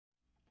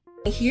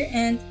Here,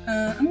 and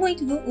I'm going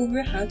to go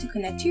over how to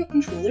connect your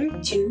controller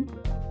to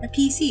a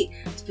PC,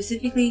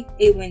 specifically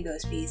a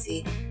Windows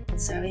PC.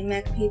 Sorry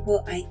Mac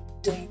people, I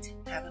don't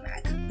have a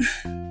Mac.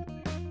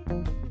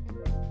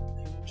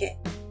 Okay,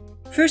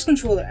 first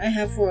controller, I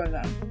have 4 of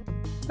them.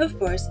 Of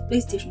course,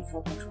 PlayStation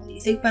 4 controller.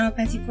 You think Final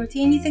Fantasy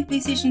XIV, you think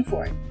PlayStation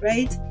 4,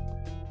 right?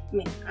 I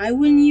mean, I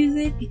wouldn't use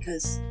it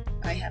because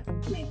I have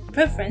my own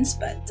preference,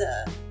 but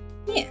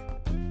yeah,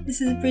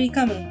 this is a pretty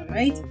common one,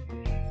 right?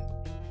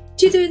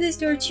 To do this,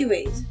 there are 2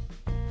 ways: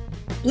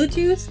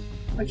 Bluetooth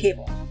or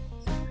cable.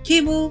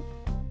 Cable,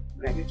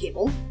 grab your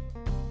cable.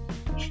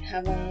 You should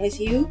have one with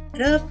you. Put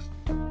it up.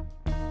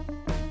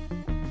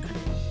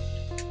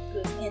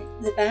 Goes in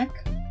the back.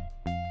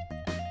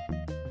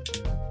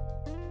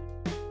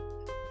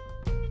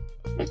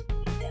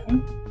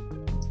 Down.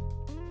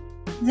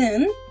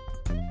 Then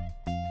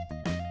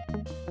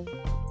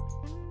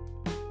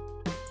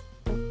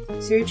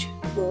search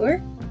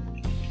for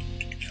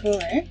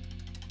controller.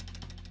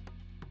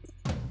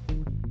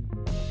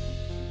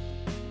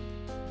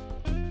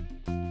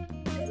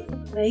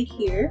 Right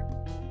here.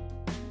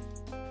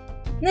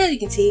 And as you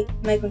can see,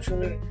 my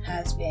controller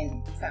has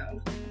been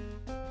found.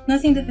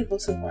 Nothing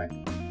difficult so far.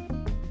 You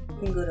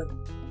can go to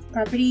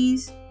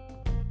properties,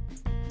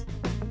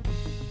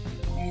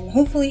 and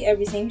hopefully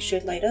everything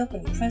should light up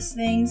when you press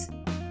things.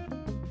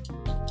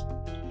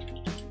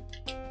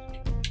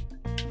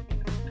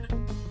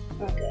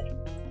 All good.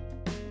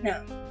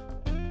 Now,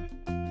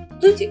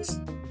 Bluetooth.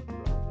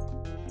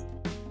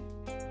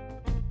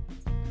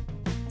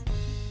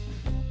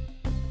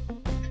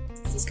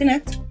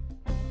 Disconnect.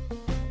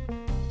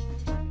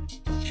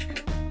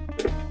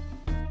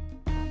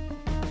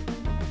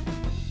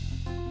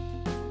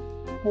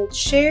 Hold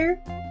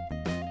share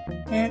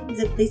and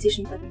the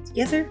PlayStation button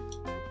together.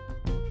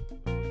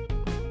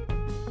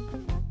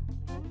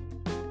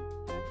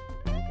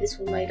 This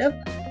will light up.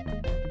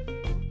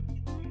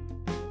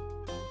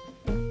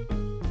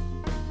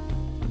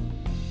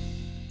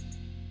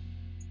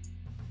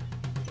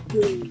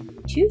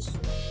 Bluetooth.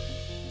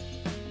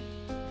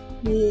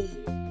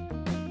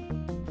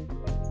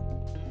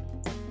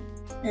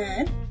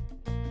 Add.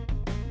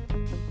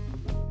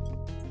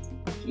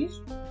 It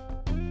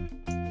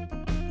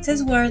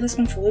says wireless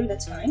controller,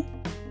 that's fine.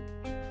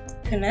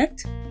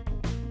 Connect.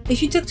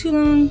 If you took too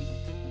long,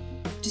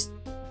 just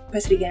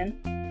press it again.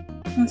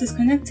 Once it's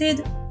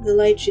connected, the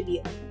light should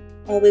be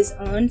always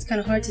on. It's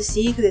kind of hard to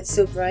see because it's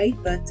so bright,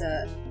 but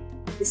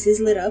this is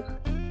lit up.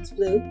 It's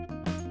blue.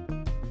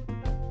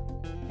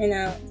 And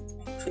now,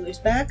 the controller's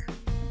back.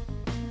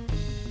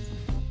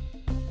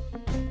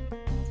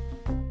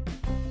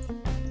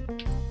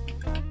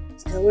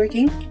 Still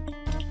working.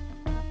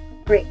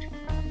 Great.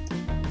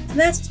 So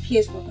that's the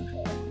PS4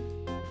 controller.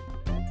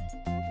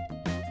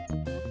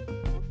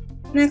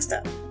 Next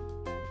up.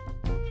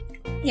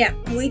 Yeah,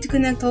 I'm going to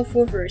connect all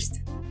 4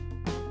 first.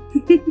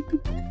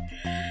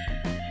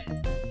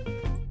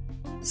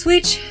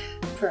 Switch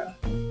Pro.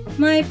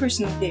 My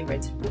personal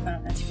favorite for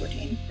Final Fantasy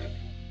XIV.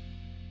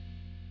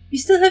 You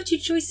still have 2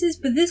 choices,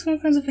 but this one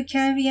comes with a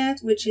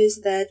caveat, which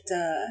is that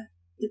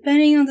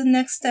depending on the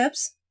next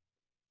steps,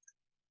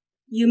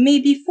 you may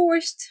be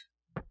forced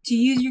to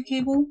use your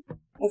cable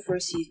or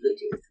forced to use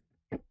Bluetooth.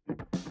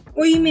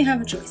 Or you may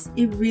have a choice.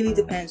 It really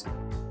depends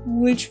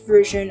which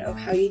version of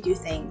how you do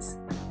things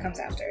comes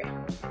after it.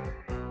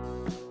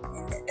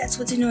 And that's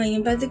what's annoying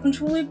about the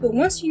controller, but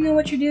once you know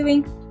what you're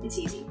doing, it's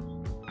easy.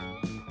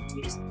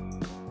 You just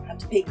have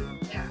to pick a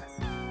path.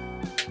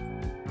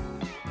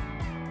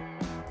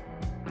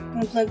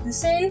 Unplug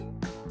this in.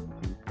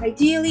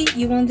 Ideally,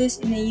 you want this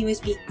in a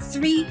USB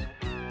 3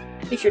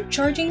 if you're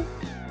charging,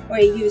 or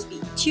a USB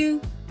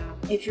 2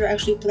 if you're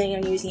actually planning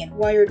on using it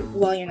wired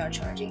while you're not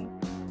charging.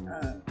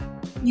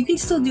 You can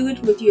still do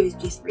it with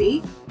USB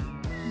 3,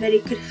 but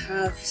it could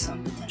have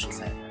some potential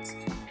side effects.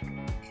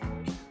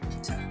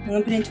 So I'm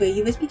going to put it into a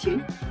USB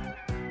 2.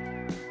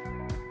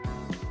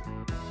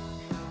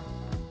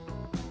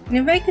 And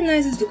it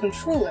recognizes the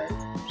controller,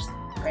 which is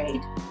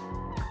great.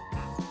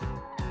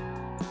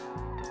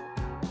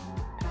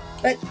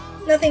 But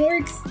nothing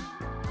works.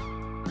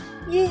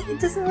 Yeah, it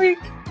doesn't work.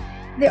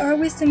 There are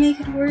ways to make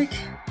it work.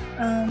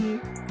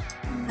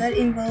 That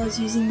involves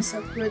using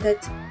software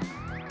that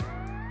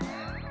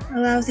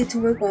allows it to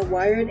work while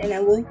wired, and I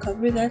will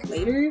cover that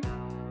later.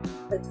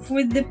 But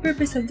for the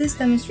purpose of this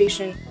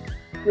demonstration,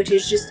 which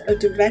is just a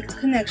direct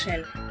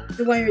connection,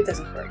 the wire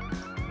doesn't work.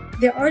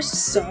 There are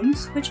some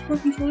Switch Pro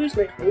controllers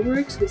where it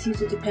works, but it seems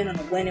to depend on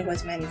when it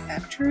was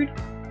manufactured.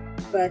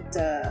 But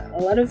a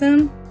lot of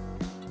them,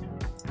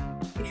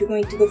 if you're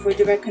going to go for a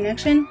direct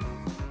connection,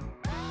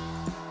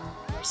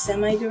 or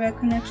semi-direct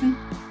connection,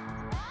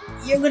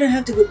 you're gonna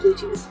have to go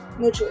Bluetooth.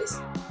 No choice.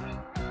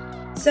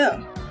 So,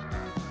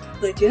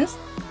 Bluetooth.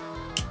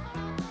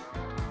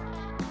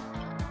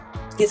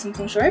 Get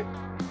something sharp.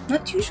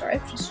 Not too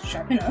sharp, just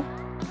sharp enough.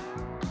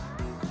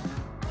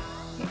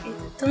 There is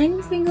a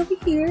tiny thing over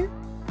here.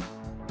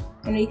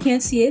 I know you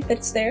can't see it, but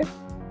it's there.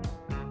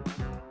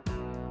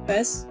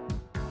 Press.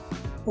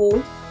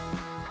 Hold.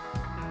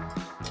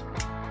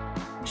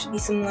 There should be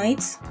some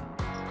lights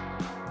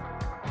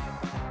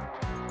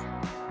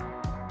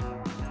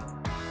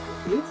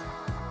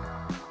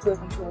Pro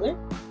controller.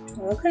 It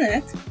will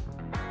connect.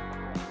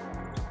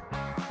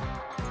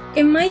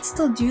 It might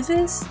still do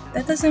this.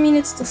 That doesn't mean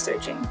it's still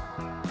searching.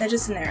 That's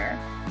just an error,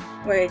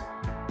 where it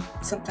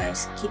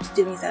sometimes keeps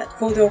doing that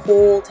for the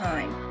whole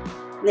time,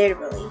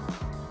 literally.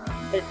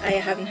 But I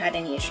haven't had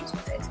any issues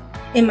with it.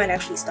 It might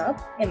actually stop,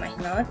 it might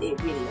not,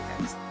 it really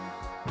depends.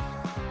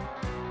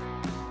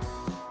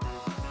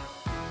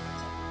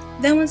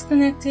 That one's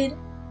connected.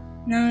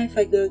 Now if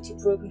I go to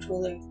Pro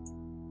Controller,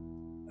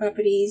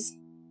 Properties,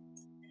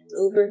 and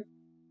over,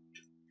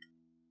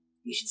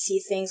 you should see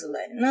things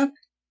lighten up.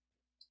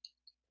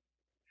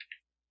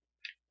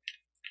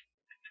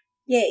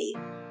 Yay!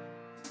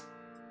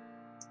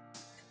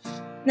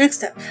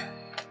 Next up,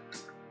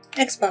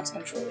 Xbox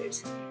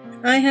controllers.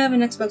 I have an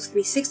Xbox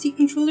 360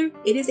 controller.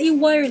 It is a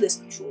wireless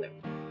controller.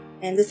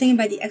 And the thing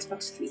about the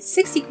Xbox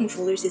 360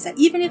 controllers is that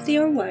even if they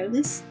are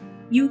wireless,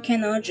 you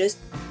cannot just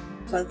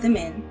plug them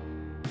in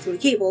through a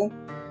cable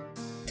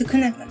to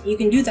connect them. You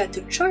can do that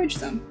to charge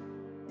them,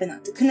 but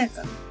not to connect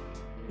them.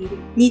 You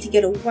need to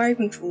get a wired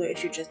controller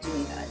if you're just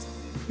doing that.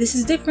 This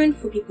is different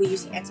for people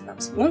using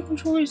Xbox One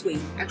controllers, where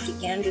you actually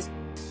can just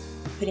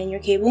put in your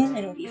cable and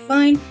it'll be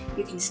fine.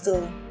 You can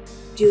still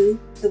do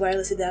the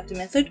wireless adapter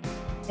method,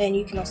 and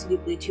you can also do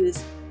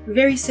Bluetooth,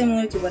 very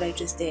similar to what I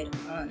just did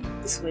on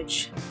the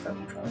Switch Pro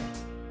controller.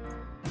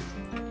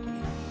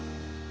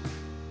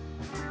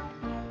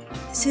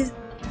 This is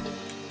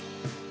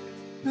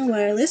a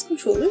wireless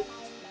controller.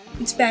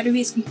 Its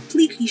battery is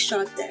completely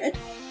shot dead,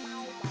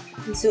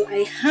 and so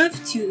I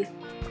have to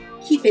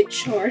keep it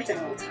charged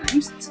at all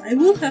times, so I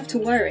will have to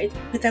wire it,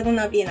 but that will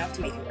not be enough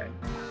to make it work.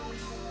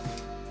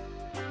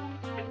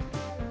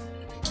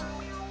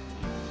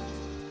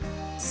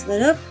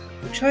 Lit up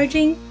for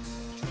charging,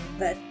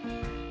 but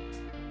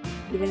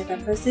even if I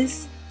press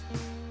this,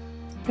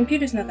 the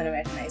computer's not going to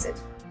recognize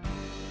it.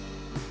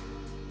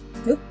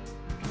 Nope.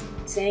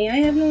 It's saying I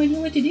have no idea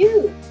what to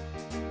do.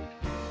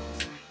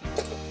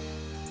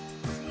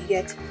 You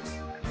get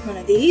one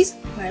of these,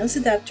 wireless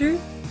adapter.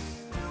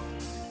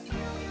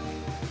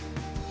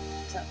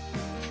 So,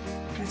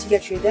 once you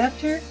get your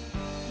adapter,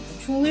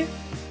 controller,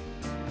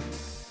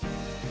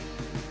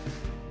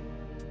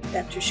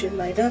 adapter should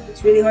light up.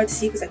 It's really hard to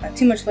see because I've got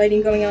too much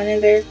lighting going on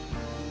in there.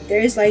 There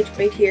is light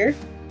right here.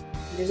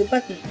 There's a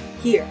button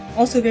here.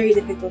 Also very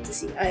difficult to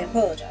see. I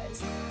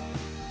apologize.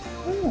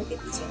 Oh, get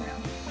easier now.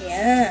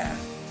 Yeah.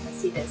 Let's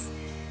see this.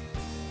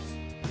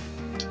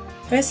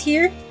 Press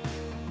here.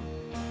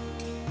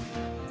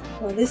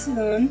 While this is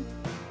on.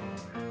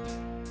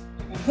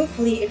 And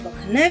hopefully it will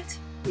connect.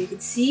 You can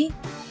see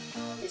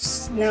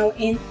it's now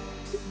in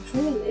the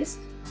control list.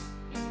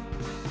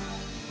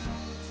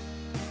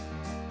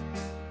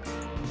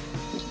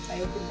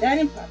 Open that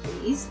in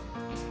Properties.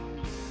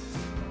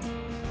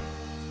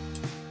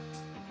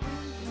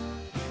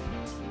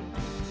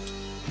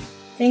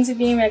 Things are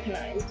being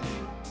recognized.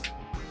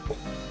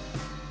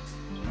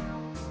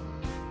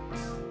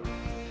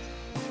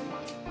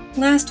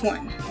 Last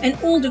one, an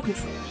older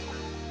controller.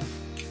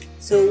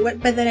 So what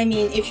by that I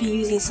mean if you're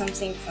using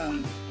something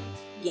from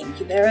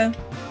Gamecube era,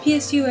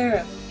 PS2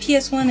 era,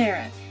 PS1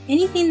 era,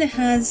 anything that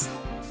has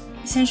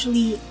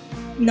essentially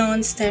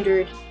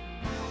non-standard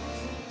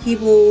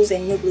cables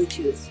and no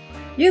Bluetooth,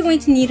 you're going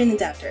to need an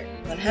adapter.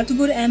 You're going to have to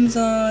go to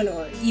Amazon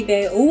or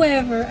eBay or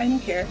wherever, I don't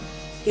care.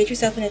 Get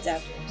yourself an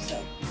adapter. So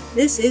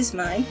this is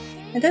my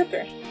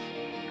adapter.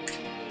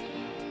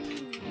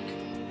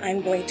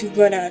 I'm going to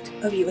run out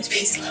of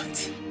USB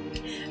slots.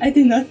 I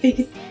did not think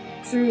it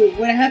through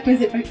what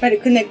happens if I try to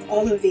connect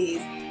all of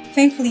these.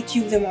 Thankfully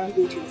 2 of them are on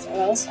Bluetooth,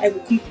 or else I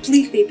would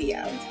completely be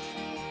out.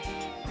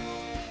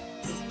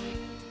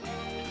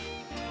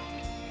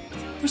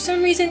 For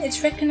some reason,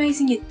 it's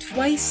recognizing it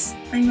twice.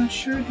 I'm not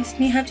sure. This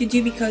may have to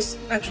do because...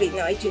 Actually,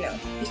 no, I do know.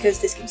 Because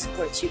this can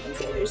support 2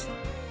 controllers.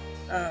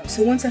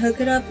 So once I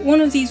hook it up, one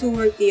of these will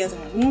work, the other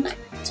one won't.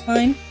 It's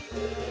fine.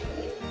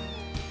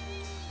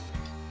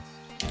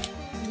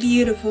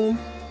 Beautiful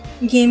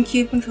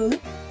Gamecube controller.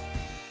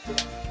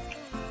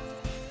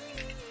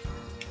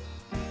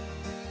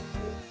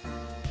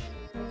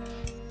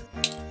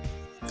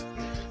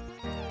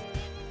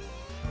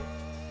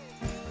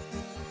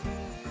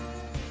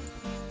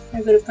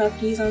 I go to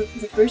Properties on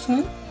the first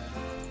one.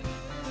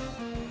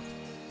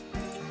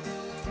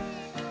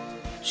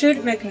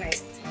 Should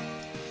recognize it.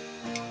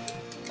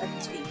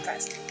 Button's being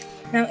pressed.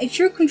 Now, if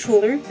your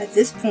controller at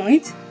this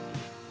point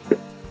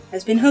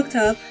has been hooked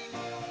up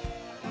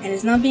and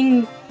is not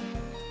being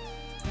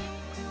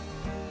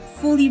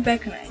fully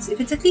recognized, if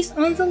it's at least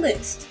on the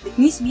list, it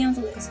needs to be on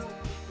the list,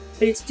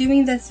 but it's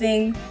doing that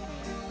thing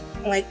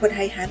like what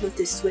I had with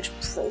this Switch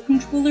Pro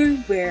controller,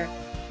 where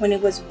when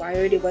it was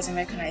wired it wasn't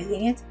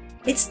recognizing it,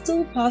 it's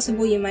still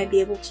possible you might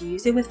be able to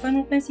use it with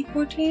Final Fantasy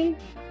XIV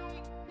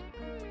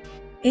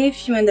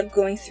if you end up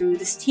going through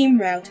the Steam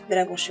route that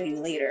I will show you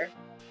later.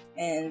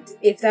 And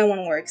if that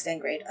one works, then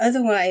great.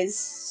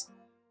 Otherwise,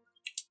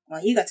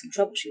 well, you got some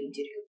troubleshooting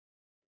to do.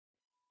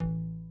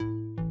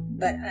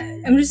 But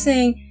I'm just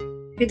saying,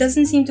 if it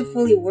doesn't seem to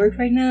fully work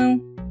right now,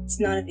 it's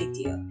not a big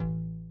deal.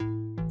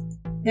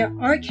 There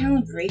are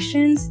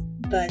calibrations,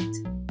 but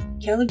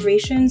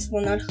calibrations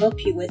will not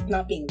help you with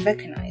not being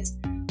recognized.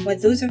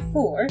 What those are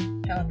for,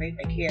 calibrate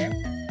right here,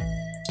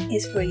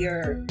 is for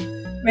your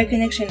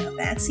recognition of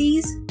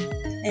axes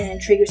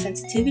and trigger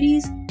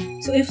sensitivities.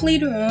 So if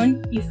later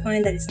on you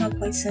find that it's not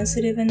quite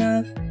sensitive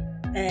enough,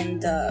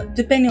 and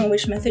depending on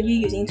which method you're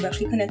using to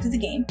actually connect to the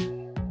game,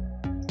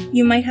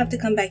 you might have to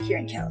come back here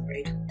and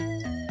calibrate.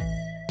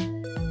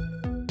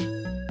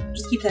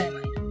 Just keep that in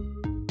mind.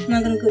 I'm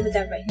not going to go with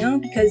that right now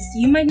because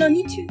you might not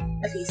need to,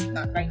 at least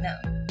not right now.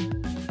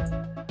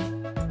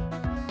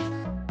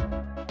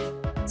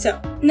 So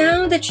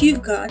now that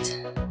you've got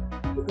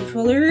your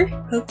controller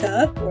hooked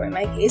up, or in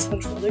my case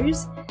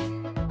controllers,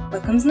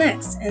 what comes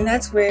next? And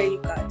that's where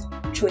you've got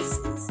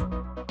choices.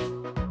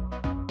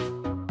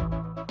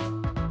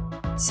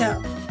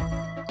 So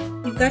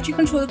you've got your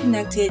controller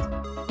connected,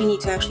 you need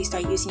to actually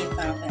start using your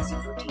Final Fantasy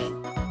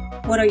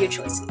XIV. What are your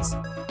choices?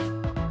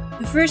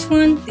 The first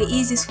one, the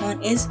easiest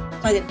one, is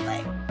plug and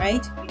play,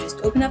 right? You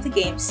just open up the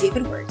game, see if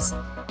it works.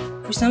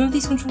 For some of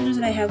these controllers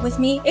that I have with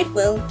me, it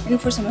will, and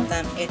for some of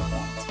them, it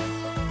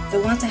won't. The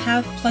ones that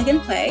have plug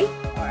and play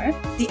are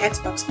the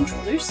Xbox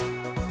controllers,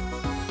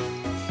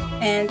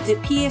 and the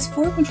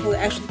PS4 controller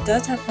actually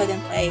does have plug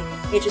and play,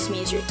 it just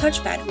means your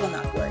touchpad will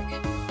not work.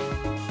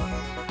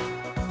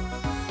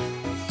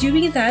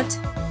 Doing that,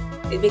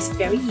 it makes it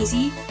very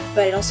easy,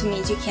 but it also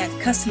means you can't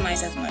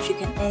customize as much. You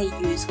can only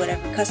use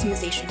whatever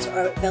customizations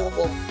are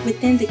available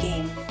within the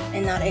game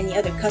and not any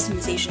other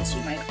customizations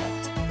you might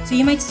want. So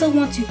you might still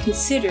want to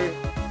consider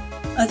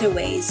other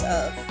ways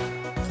of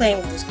playing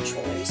with those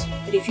controllers,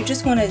 but if you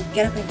just want to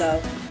get up and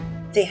go,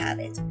 they have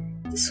it.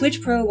 The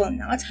Switch Pro will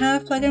not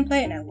have plug and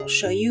play, and I will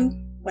show you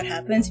what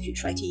happens if you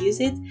try to use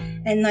it,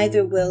 and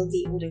neither will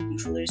the older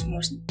controllers.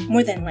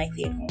 More than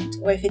likely it won't,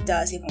 or if it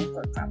does, it won't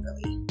work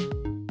properly.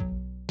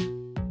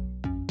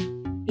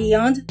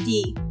 Beyond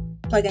the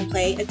plug and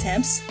play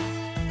attempts,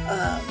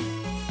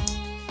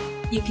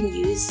 you can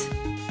use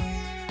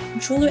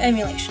controller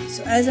emulation.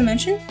 So as I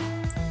mentioned,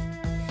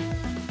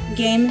 the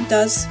game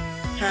does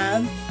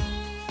have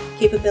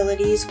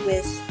capabilities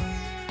with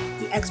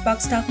the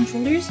Xbox style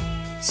controllers.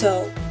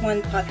 So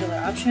one popular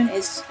option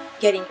is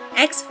getting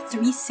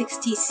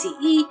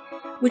X360CE,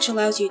 which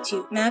allows you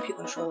to map your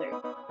controller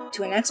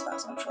to an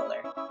Xbox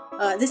controller.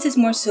 This is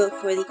more so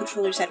for the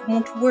controllers that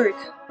won't work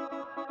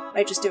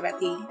by just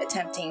directly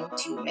attempting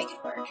to make it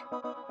work.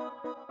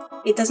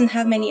 It doesn't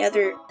have many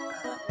other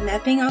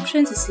mapping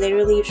options. It's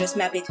literally just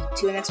map it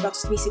to an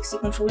Xbox 360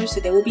 controller,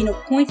 so there will be no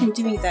point in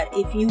doing that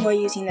if you are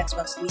using an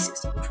Xbox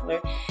 360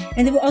 controller,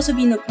 and there will also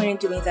be no point in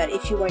doing that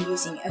if you are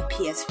using a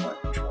PS4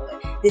 controller.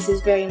 This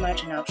is very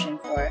much an option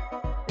for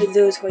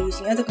those who are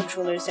using other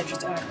controllers that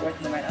just aren't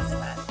working right off the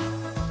bat.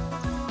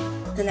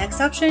 The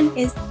next option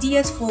is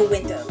DS4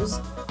 Windows,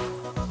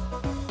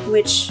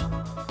 which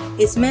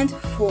is meant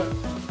for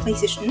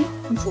PlayStation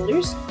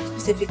controllers,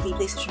 specifically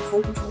PlayStation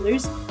 4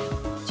 controllers,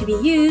 to be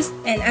used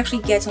and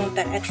actually get some of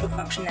that extra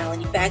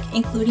functionality back,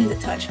 including the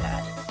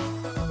touchpad,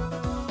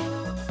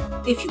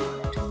 if you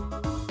want it.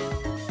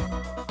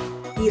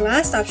 The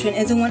last option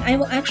is the one I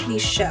will actually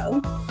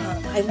show.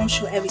 I won't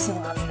show every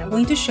single option. I'm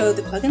going to show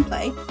the plug and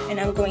play, and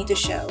I'm going to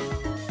show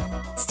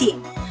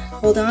Steam.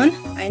 Hold on,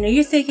 I know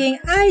you're thinking,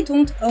 I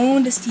don't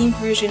own the Steam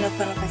version of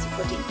Final Fantasy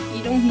XIV.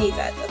 You don't need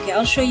that. Okay,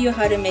 I'll show you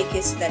how to make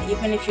it so that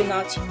even if you're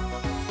not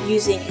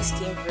using a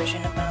Steam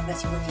version of Final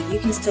Fantasy XIV, you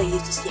can still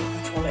use the Steam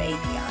Controller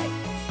API.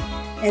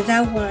 And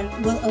that one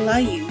will allow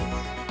you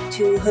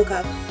to hook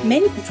up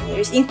many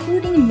controllers,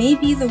 including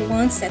maybe the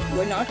ones that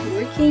were not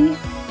working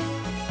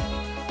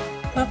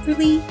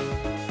properly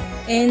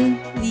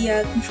in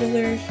the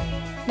controller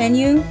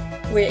menu,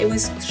 where it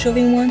was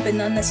showing one but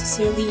not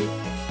necessarily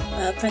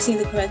pressing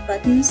the correct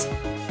buttons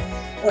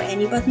or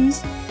any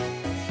buttons.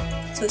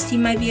 So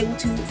Steam might be able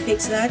to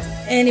fix that,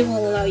 and it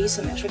will allow you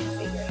some extra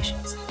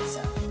configurations.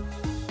 So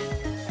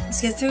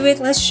let's get through it.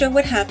 Let's show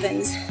what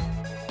happens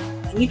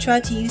when you try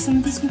to use some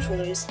of these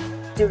controllers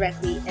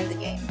directly in the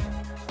game.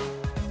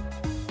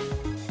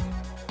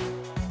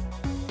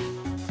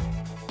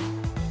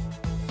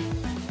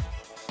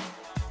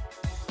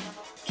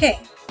 Okay,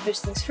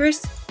 first things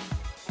first,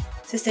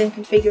 system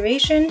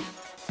configuration,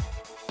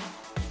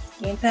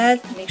 gamepad,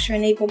 make sure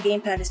enable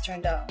gamepad is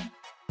turned on.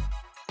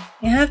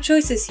 You have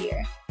choices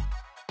here.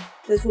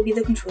 Those will be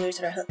the controllers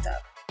that are hooked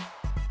up.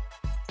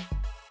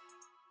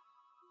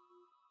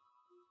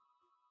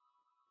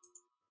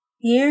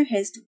 Here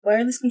is the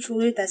wireless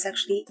controller, that's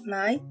actually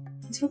my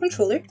peaceful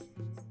controller.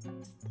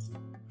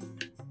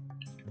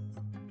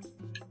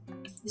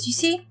 As you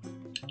see,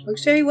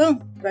 works very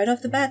well, right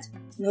off the bat,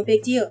 no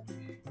big deal.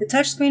 The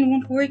touchscreen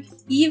won't work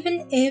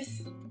even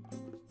if,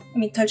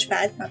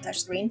 touchpad, not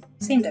touchscreen,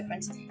 same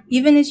difference.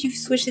 Even if you've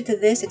switched it to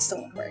this, it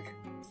still won't work.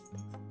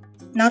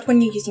 Not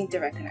when you're using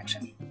direct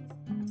connection.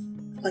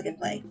 Plug and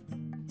play.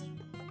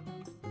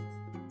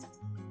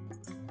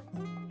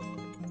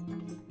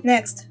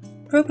 Next,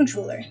 Pro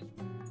Controller.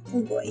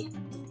 Oh boy.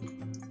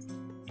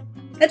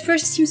 At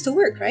first it seems to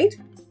work, right?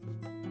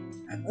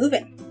 I'm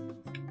moving.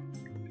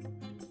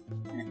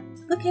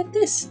 Look at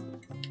this.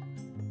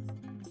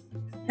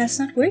 That's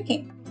not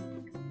working.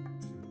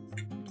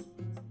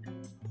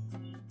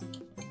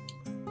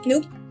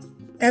 Nope,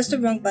 that's the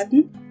wrong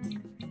button.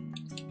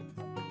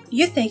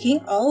 You're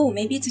thinking, oh,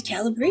 maybe it's a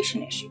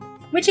calibration issue,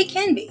 which it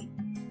can be.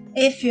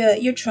 If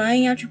you're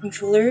trying out your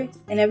controller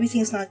and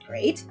everything's not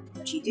great,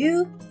 what you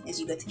do is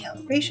you go to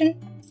calibration,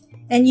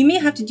 and you may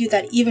have to do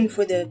that even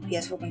for the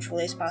PS4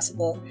 controller. It's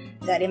possible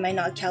that it might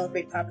not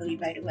calibrate properly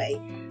right away,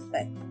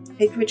 but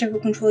pick whichever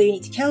controller you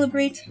need to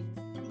calibrate,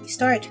 you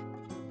start,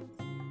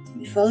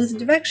 you follow the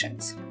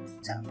directions.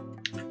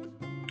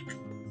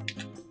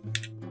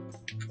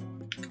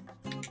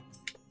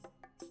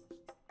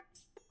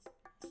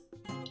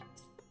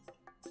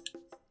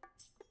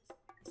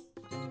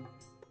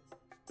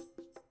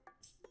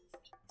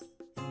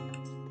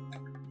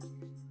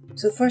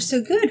 So far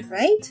so good,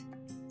 right?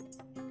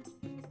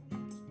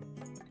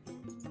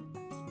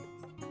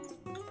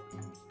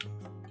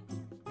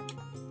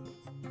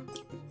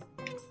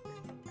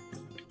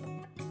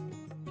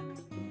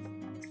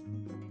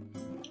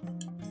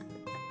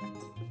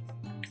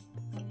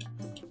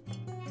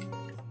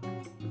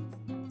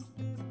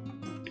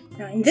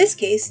 Now in this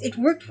case, it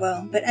worked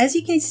well, but as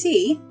you can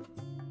see,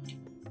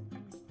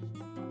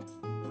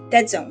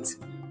 dead zones.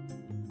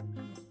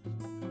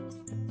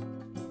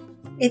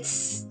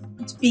 It's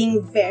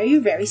being very,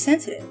 very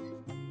sensitive.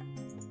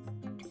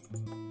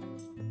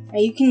 Now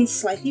you can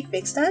slightly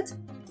fix that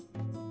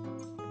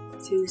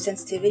to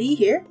sensitivity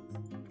here,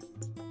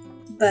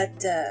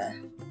 but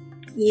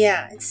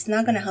yeah, it's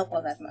not gonna help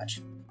all that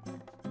much.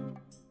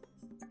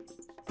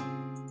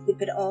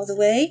 Flip it all the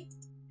way,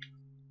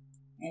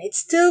 and it's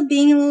still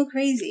being a little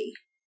crazy.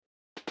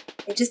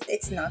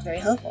 It's not very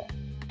helpful.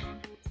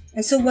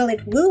 And so while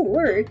it will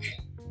work,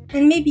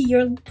 and maybe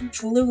your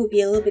controller will be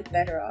a little bit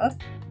better off,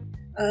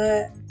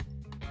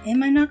 it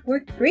might not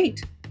work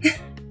great.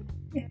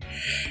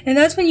 And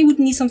that's when you would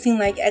need something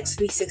like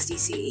X360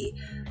 CE.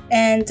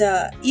 And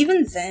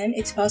even then,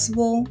 it's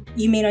possible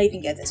you may not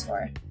even get this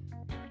far.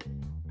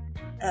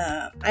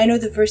 I know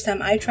the first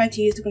time I tried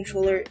to use the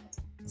controller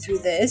through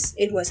this,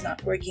 it was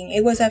not working.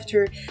 It was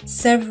after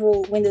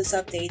several Windows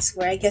updates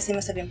where I guess they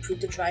must have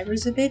improved the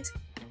drivers a bit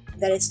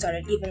that it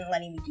started even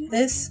letting me do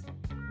this.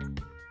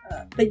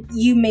 But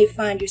you may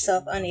find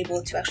yourself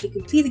unable to actually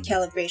complete the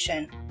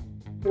calibration,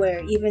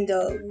 where even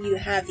though you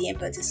have the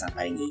inputs, it's not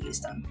letting you use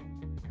them.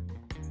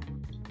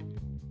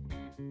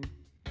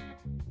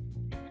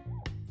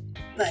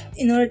 But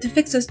in order to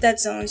fix those dead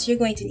zones, you're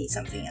going to need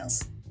something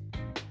else.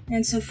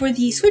 And so for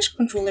the Switch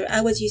controller, I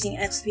was using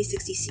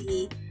X360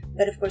 CE,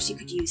 but of course you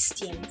could use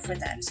Steam for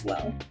that as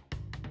well.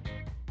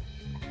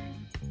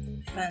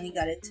 Finally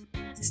got it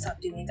to stop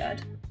doing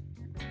that.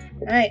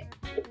 Alright.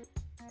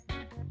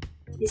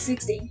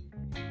 360.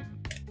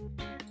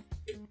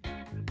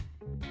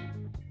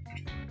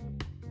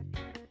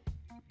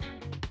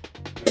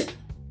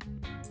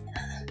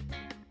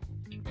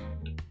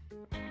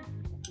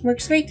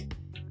 Works great.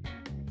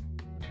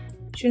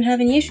 Shouldn't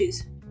have any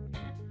issues.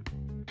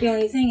 The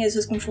only thing is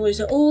those controllers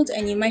are old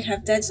and you might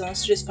have dead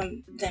zones just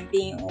from them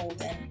being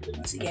old, and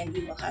once again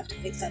you will have to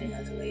fix that in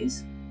other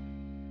ways.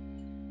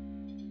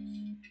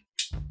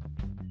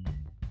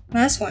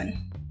 Last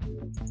one.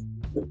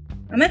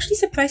 I'm actually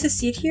surprised to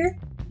see it here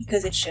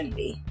because it shouldn't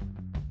be.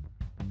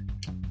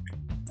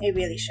 It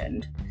really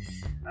shouldn't.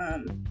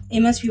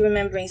 It must be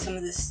remembering some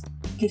of the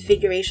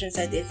configurations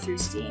I did through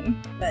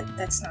Steam, but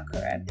that's not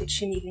correct. It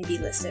shouldn't even be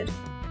listed.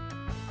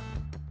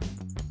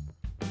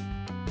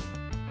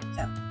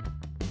 So,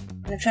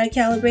 I'm gonna try to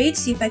calibrate,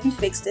 see if I can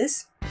fix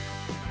this.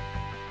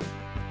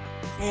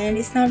 And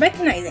it's not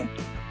recognizing.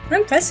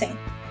 I'm pressing.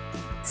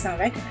 It's not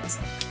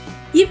recognizing.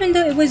 Even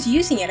though it was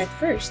using it at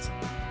first.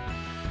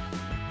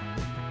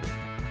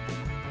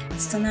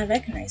 It's still not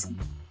recognizing.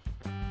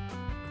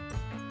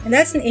 And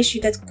that's an issue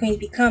that's going to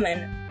be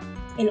common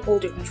in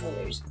older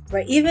controllers,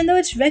 where even though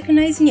it's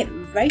recognizing it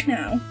right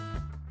now,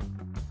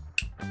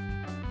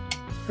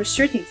 for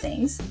certain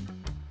things,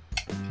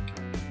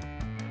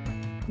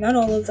 not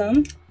all of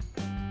them.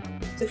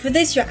 So for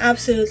this you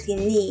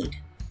absolutely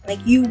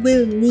you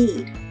will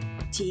need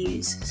to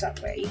use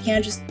software. You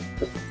can't just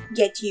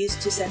get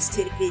used to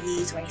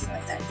sensitivities or anything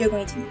like that. You're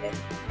going to need it.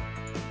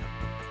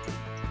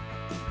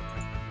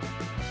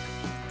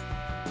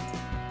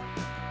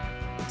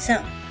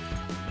 So,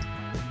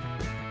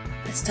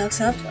 let's talk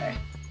software.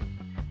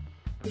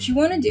 What you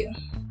want to do,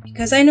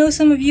 because I know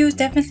some of you are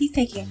definitely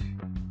thinking,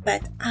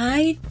 but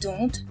I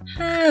don't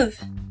have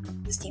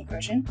the Steam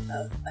version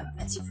of Final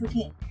Fantasy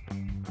XIV.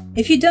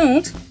 If you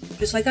don't,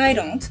 just like I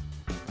don't,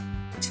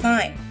 it's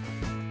fine.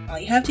 All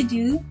you have to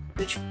do,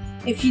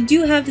 if you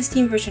do have the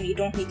Steam version, you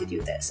don't need to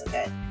do this,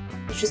 okay?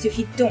 It's just if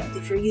you don't,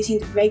 if you're using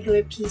the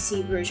regular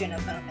PC version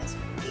of Final Fantasy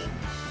XIV.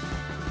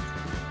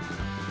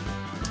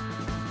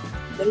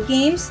 Go to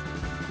Games,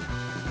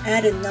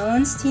 add a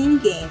non-Steam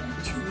game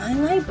to my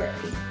library.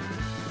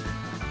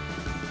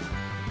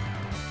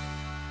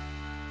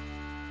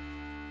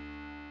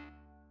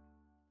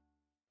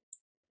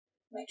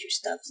 Let your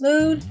stuff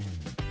load.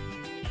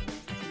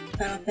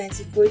 Final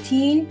Fantasy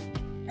XIV,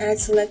 add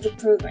selected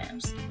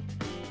programs.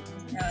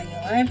 Now in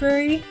your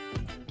library,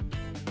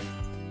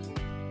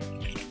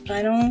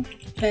 Final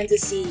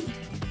Fantasy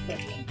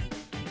XIV.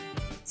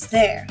 It's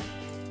there.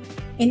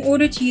 In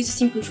order to use the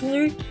Steam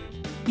controller,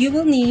 you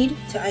will need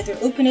to either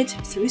open it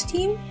through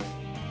Steam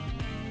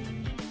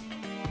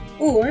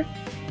or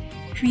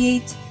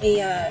create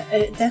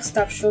a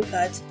desktop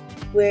shortcut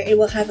where it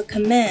will have a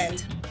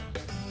command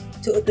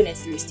to open it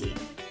through Steam.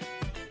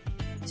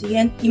 So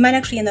you might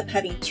actually end up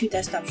having two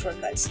desktop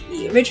shortcuts,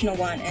 the original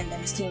one and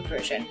then the Steam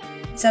version.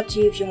 It's up to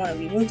you if you want to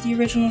remove the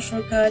original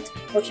shortcut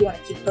or if you want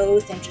to keep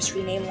both and just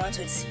rename one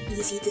so it's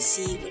easy to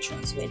see which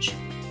one's which.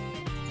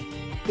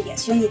 But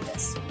yes, you'll need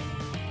this.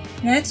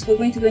 Next, we're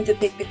going to go into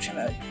big picture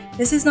mode.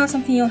 This is not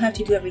something you'll have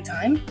to do every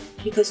time,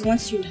 because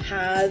once you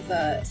have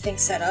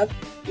things set up,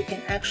 you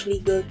can actually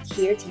go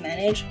here to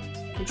manage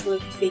controller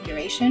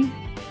configuration.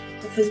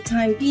 But for the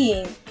time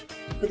being,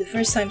 for the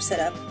first time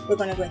setup, we're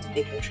going to go into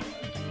big picture mode.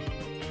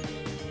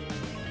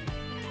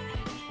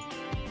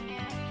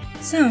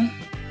 So,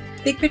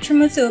 big picture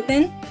mode's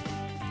open.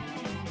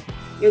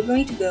 You're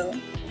going to go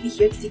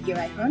here to the gear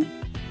icon,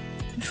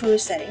 controller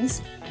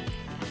settings.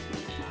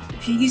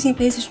 If you're using a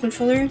PlayStation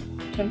controller,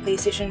 turn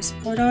PlayStation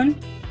support on.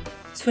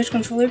 Switch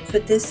controller,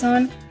 put this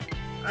on.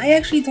 I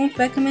actually don't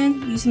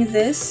recommend using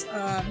this,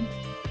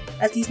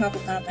 at least not for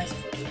Final Fantasy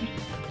XIV.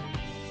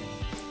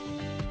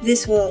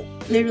 This will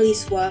literally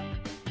swap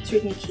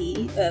certain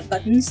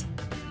buttons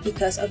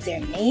because of their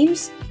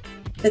names,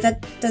 but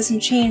that doesn't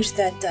change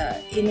that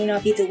it may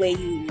not be the way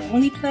you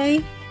normally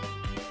play,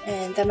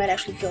 and that might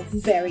actually feel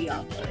very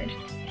awkward.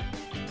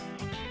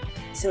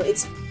 So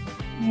it's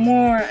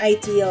more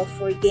ideal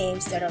for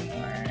games that are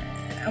more,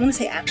 I want to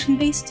say,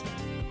 action-based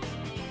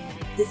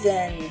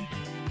than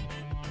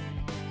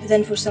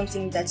for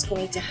something that's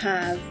going to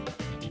have...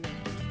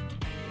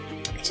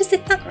 it's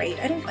not great.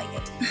 I don't like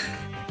it.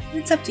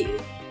 It's up to you.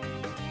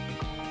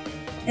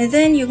 And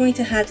then you're going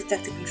to have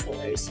detected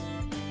controllers.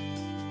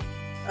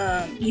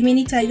 You may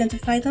need to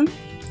identify them,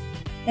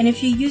 and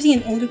if you're using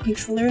an older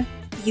controller,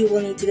 you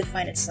will need to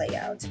define its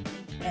layout.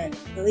 And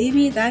believe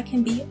me, that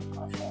can be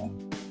awful.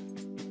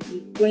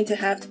 You're going to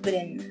have to put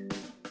in,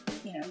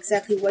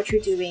 exactly what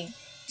you're doing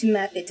to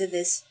map it to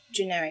this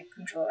generic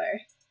controller.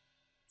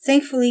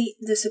 Thankfully,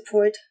 the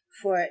support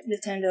for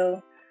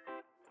Nintendo,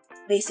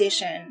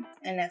 PlayStation,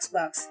 and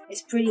Xbox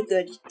is pretty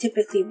good. You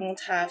typically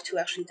won't have to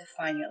actually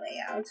define your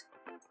layout.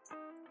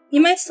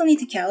 You might still need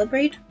to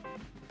calibrate,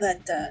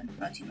 but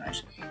not too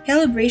much.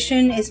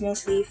 Calibration is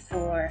mostly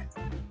for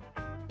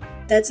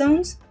dead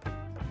zones,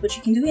 which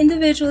you can do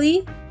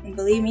individually, and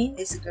believe me,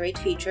 it's a great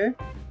feature.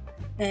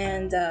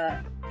 And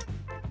the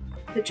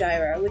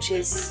gyro, which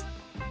is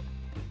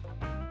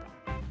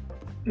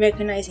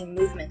recognizing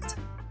movement.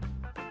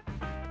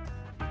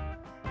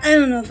 I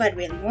don't know if I'd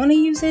really want to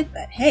use it,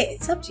 but hey,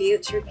 it's up to you,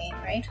 it's your game,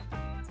 right?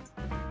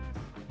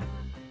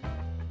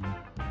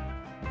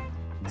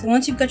 So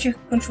once you've got your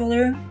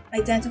controller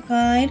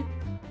identified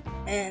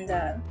and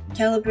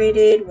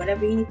calibrated,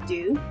 whatever you need to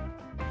do,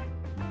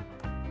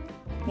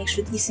 make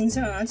sure these things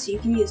are on so you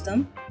can use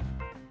them.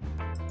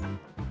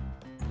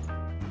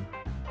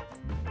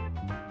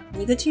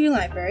 And you go to your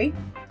library.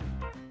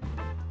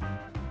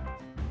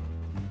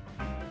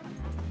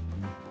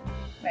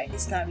 Right,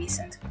 it's not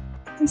recent.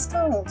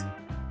 Installed.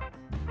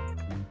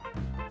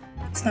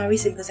 It's not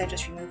recent because I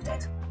just removed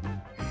it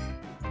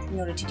in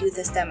order to do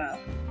this demo.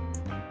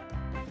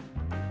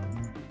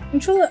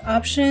 Controller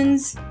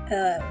options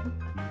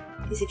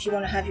is if you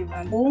want to have your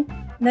rumble.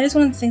 And that is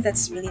one of the things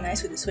that's really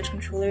nice with the Switch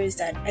controller is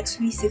that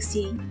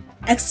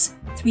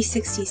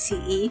X360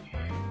 CE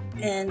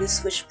and the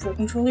Switch Pro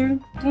controller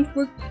don't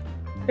work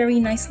very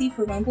nicely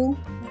for rumble.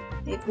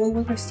 It will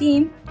work for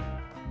Steam,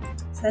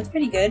 so that's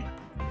pretty good.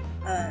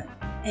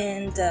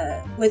 And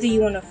whether you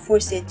want to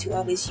force it to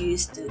always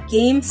use the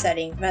game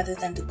setting rather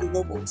than the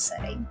global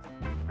setting,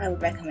 I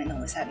would recommend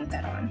always having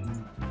that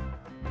on.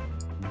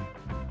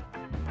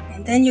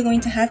 And then you're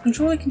going to have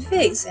controller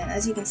configs, and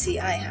as you can see,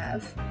 I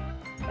have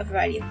a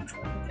variety of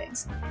controller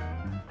configs.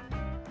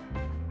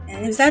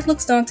 And if that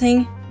looks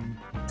daunting,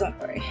 don't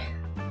worry.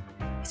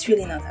 It's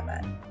really not that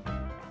bad.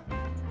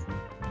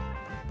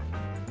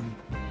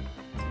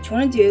 So what you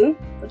want to do,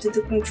 go to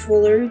the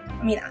controller.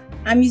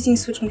 I'm using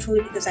Switch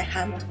controller because I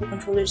have multiple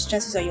controllers.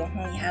 Chances are you'll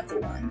only have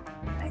the one.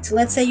 Right, so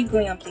let's say you're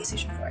going on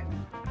PlayStation 4.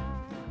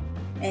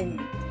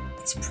 And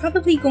it's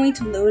probably going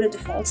to load a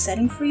default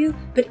setting for you,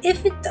 but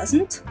if it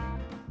doesn't,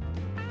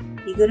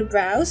 you go to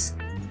Browse,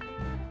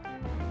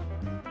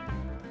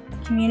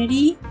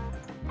 Community,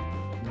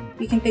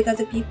 you can pick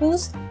other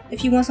people's.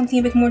 If you want something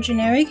a bit more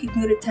generic, you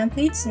can go to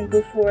Templates and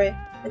go for a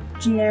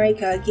generic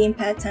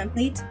gamepad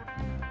template,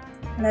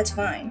 and that's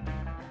fine.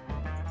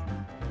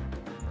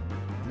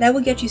 That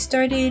will get you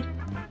started.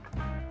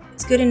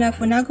 It's good enough.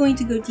 We're not going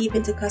to go deep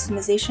into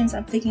customizations.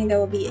 I'm thinking that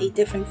will be a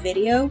different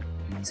video.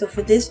 So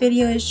for this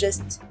video, it's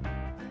just,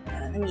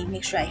 let me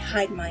make sure I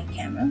hide my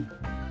camera.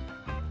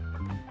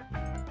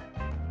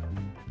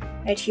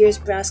 Right, here's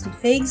Browse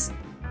Configs,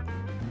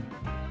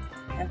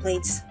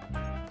 Templates,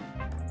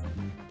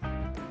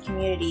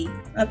 Community,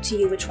 up to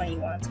you which one you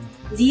want.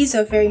 These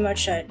are very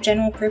much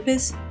general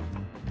purpose.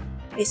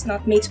 It's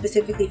not made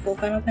specifically for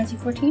Final Fantasy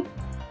XIV.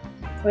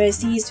 whereas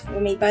these were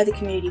made by the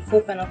community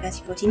for Final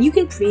Fantasy XIV. You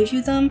can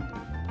preview them,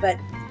 but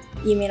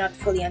you may not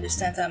fully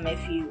understand them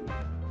if you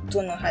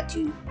don't know how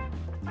to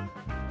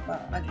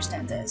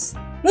understand this.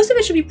 Most of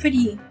it should be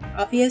pretty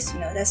obvious,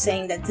 that's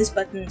saying that this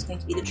button is going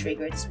to be the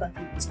trigger, this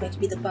button is going to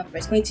be the bumper.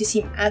 It's going to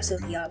seem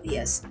absolutely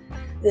obvious.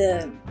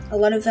 A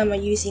lot of them are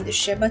using the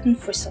share button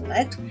for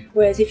select,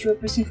 whereas if you're a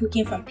person who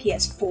came from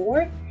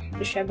PS4,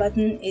 the share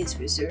button is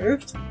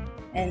reserved,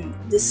 and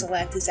the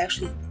select is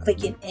actually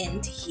clicking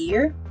into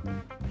here.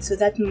 So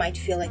that might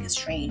feel like a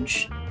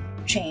strange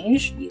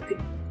change. You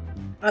could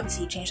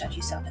obviously change that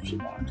yourself if you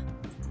want.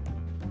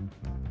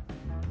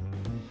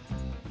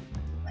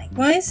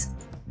 Likewise,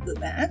 go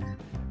back.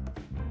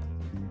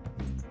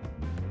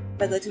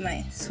 If I go to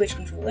my Switch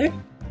controller,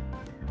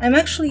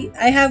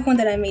 I have one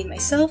that I made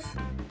myself,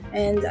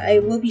 and I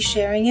will be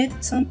sharing it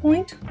at some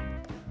point.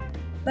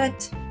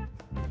 But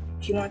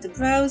if you want to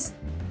browse,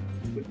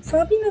 you're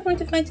probably not going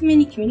to find too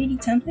many community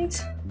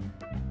templates,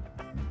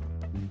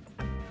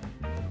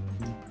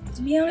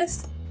 to be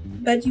honest.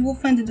 But you will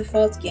find the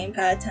default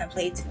gamepad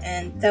template,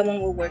 and that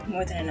one will work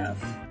more than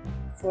enough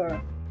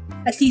for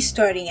at least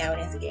starting out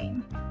in the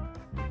game.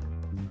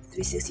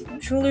 360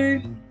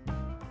 controller.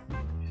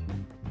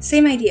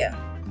 Same idea.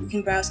 You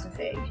can browse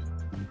config.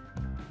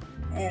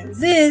 And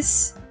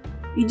this,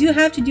 you do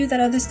have to do that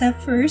other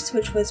step first,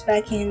 which was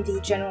back in the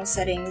general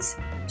settings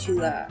to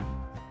the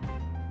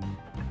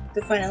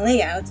final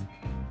layout.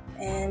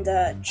 And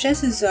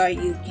chances are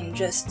you can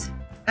just,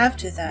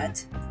 after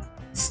that,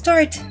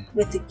 start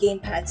with the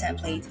gamepad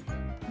template.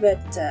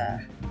 But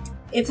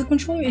if the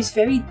controller is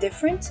very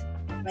different,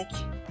 like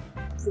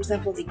for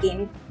example the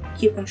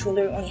GameCube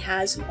controller only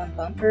has one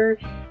bumper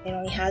and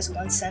only has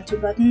one center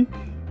button,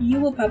 you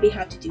will probably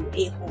have to do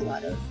a whole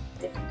lot of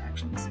different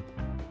actions.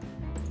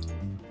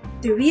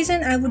 The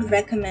reason I would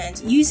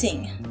recommend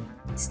using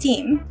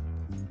Steam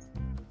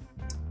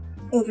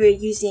over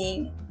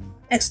using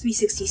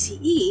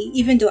X360CE,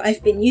 even though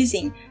I've been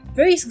using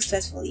very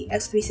successfully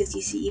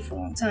X360CE for a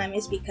long time,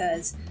 is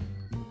because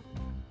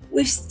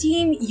with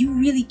Steam you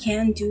really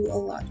can do a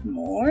lot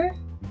more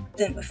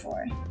than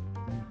before.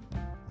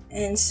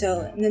 And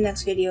so in the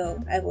next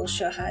video I will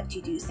show how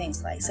to do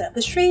things like set up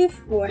a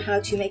strafe, or how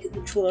to make a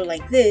controller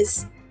like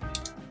this,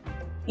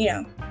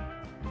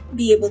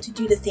 be able to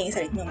do the things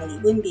that it normally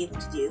wouldn't be able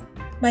to do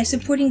by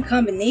supporting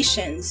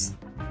combinations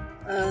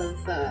of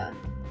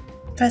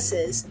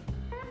presses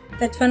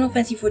that Final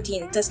Fantasy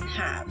XIV doesn't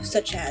have,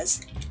 such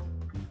as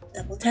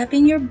double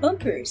tapping your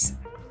bumpers.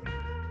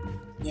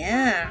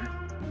 Yeah,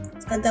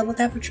 it's got double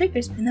tap for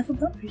triggers, but not for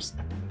bumpers.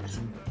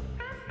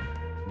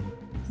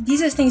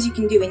 These are things you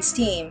can do in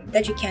Steam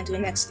that you can't do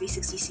in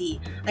X360CE.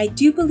 I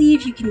do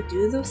believe you can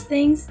do those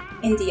things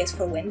in DS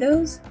for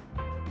Windows,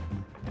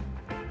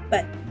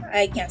 but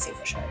I can't say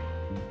for sure.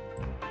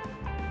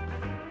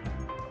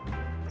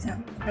 So,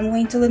 I'm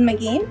going to load my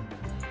game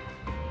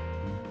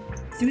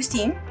through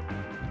Steam.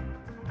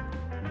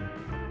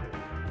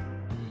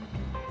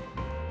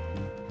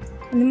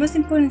 And the most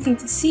important thing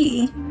to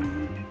see,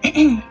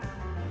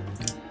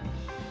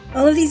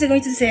 all of these are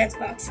going to say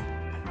Xbox.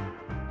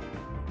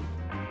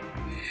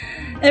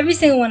 Every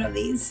single one of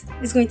these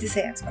is going to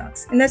say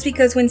Xbox. And that's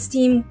because when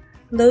Steam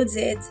loads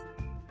it,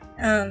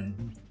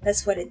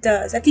 that's what it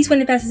does. At least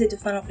when it passes it to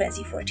Final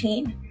Fantasy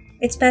XIV.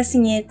 It's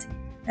passing it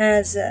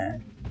as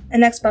an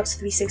Xbox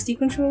 360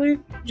 controller,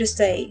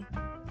 just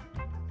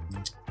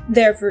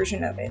their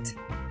version of it.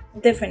 A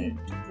different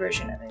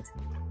version of it.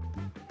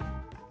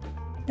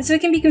 And so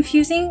it can be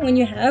confusing when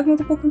you have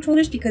multiple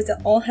controllers because they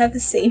all have the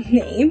same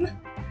name.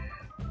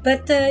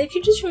 But if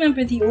you just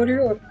remember the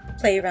order or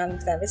play around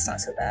with them, it's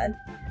not so bad.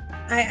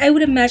 I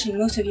would imagine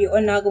most of you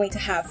are not going to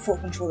have 4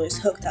 controllers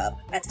hooked up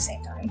at the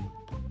same time.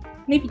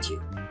 Maybe 2.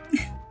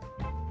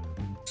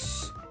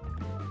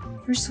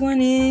 First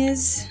one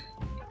is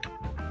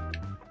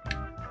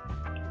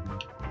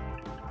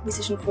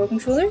PlayStation 4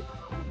 controller.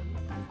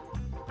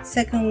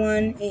 Second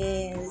one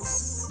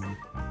is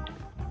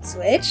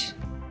Switch.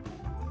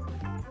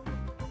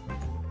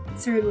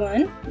 Third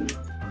one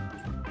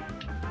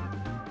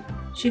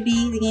should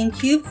be the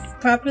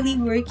GameCube, properly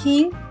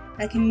working.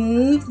 I can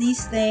move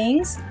these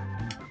things.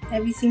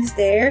 Everything's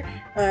there.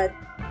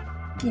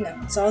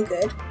 It's all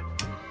good.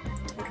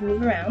 I can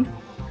move around.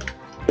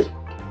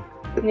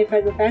 And if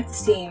I go back to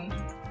Steam,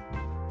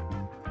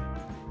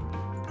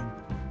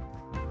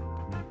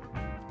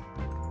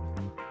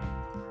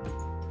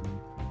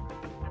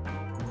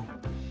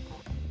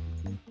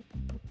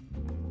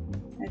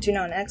 I turn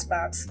on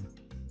Xbox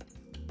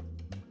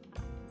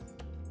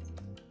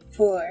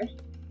for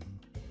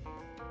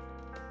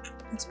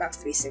Xbox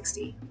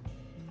 360.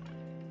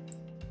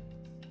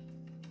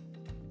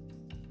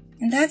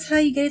 And that's how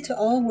you get it to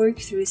all work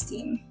through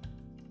Steam.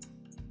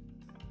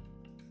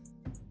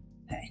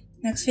 Okay,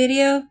 next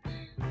video,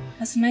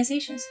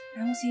 customizations.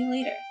 I will see you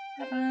later.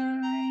 Bye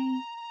bye.